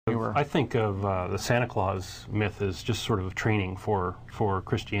anywhere. I think of the Santa Claus myth as just sort of training for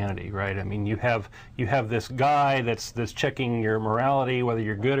Christianity, right? I mean, you have this guy that's checking your morality, whether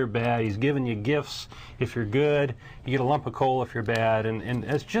you're good or bad. He's giving you gifts. If you're good, you get a lump of coal. If you're bad, and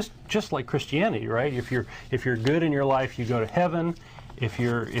it's just like Christianity, right? If you're good in your life, you go to heaven. If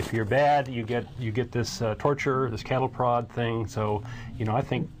you're bad, you get this torture, this cattle prod thing. So, I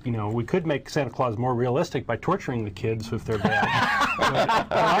think we could make Santa Claus more realistic by torturing the kids if they're bad.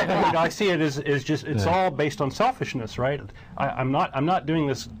 but I see it as just it's all based on selfishness, right? I'm not doing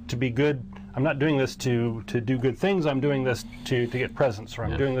this to be good. I'm not doing this to do good things. I'm doing this to get presents, or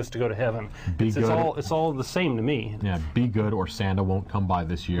I'm doing this to go to heaven. It's all the same to me. Yeah, be good or Santa won't come by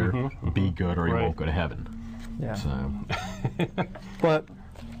this year. Be good or he won't go to heaven. Yeah. So. But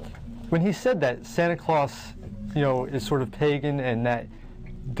when he said that Santa Claus, is sort of pagan and that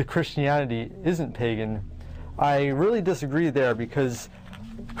the Christianity isn't pagan, I really disagree there, because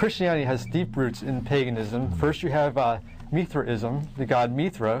Christianity has deep roots in paganism. First you have Mithraism, the god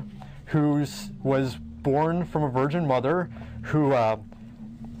Mithra, who was born from a virgin mother, who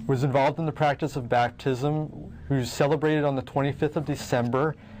was involved in the practice of baptism, who's celebrated on the 25th of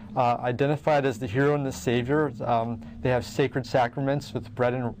December, identified as the hero and the savior. They have sacred sacraments with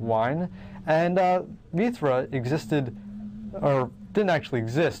bread and wine. And Mithra existed, or didn't actually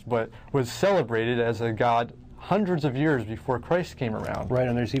exist, but was celebrated as a god hundreds of years before Christ came around. Right,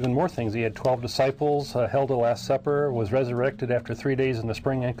 and there's even more things. He had 12 disciples, held a Last Supper, was resurrected after 3 days in the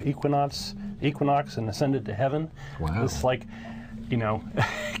spring equinox, and ascended to heaven. Wow. It's like,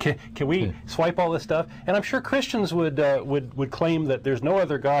 can we swipe all this stuff? And I'm sure Christians would claim that there's no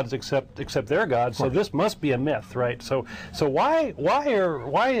other gods except their God. So this must be a myth, right? So why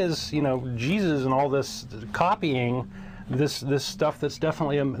is Jesus and all this copying this stuff that's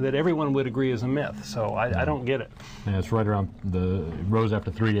definitely that everyone would agree is a myth? So I don't get it. Yeah, it's right around rose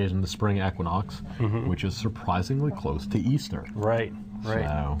after 3 days in the spring equinox, which is surprisingly close to Easter. Right.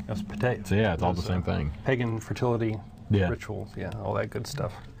 So, that's potato. So yeah, it's all the same thing. Pagan fertility rituals, all that good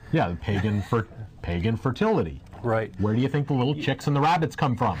stuff. Yeah, the pagan fertility. Right. Where do you think the little chicks and the rabbits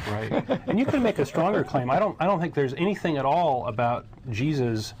come from? Right. And you can make a stronger claim. I don't think there's anything at all about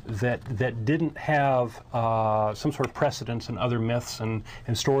Jesus that didn't have some sort of precedence in other myths and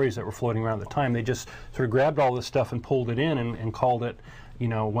stories that were floating around at the time. They just sort of grabbed all this stuff and pulled it in and called it,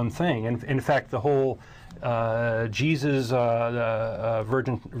 one thing. And in fact, the whole Jesus,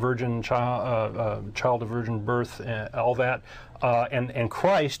 virgin child, child of virgin birth, all that, and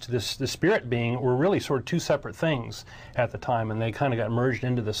Christ, this Spirit being, were really sort of two separate things at the time, and they kind of got merged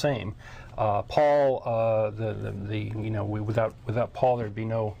into the same. Paul, without Paul, there'd be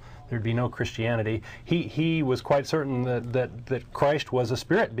no Christianity. He was quite certain that Christ was a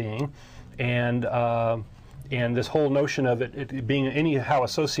spirit being, and this whole notion of it being anyhow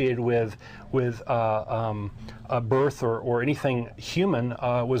associated with a birth or anything human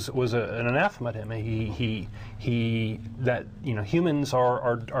was an anathema to him. Humans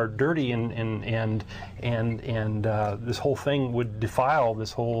are dirty and this whole thing would defile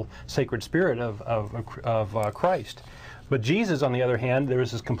this whole sacred spirit of Christ. But Jesus, on the other hand, there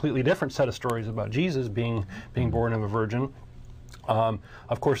is this completely different set of stories about Jesus being born of a virgin.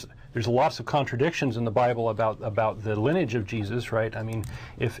 Of course, there's lots of contradictions in the Bible about the lineage of Jesus, right? I mean,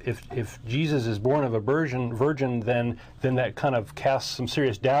 if Jesus is born of a virgin, then that kind of casts some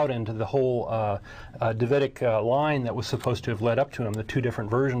serious doubt into the whole Davidic line that was supposed to have led up to him. The two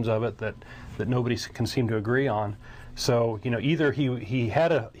different versions of it that nobody can seem to agree on. So either he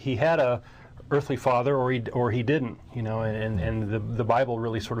had a earthly father or he didn't. And the Bible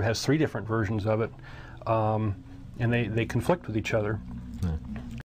really sort of has three different versions of it, and they conflict with each other. Yeah.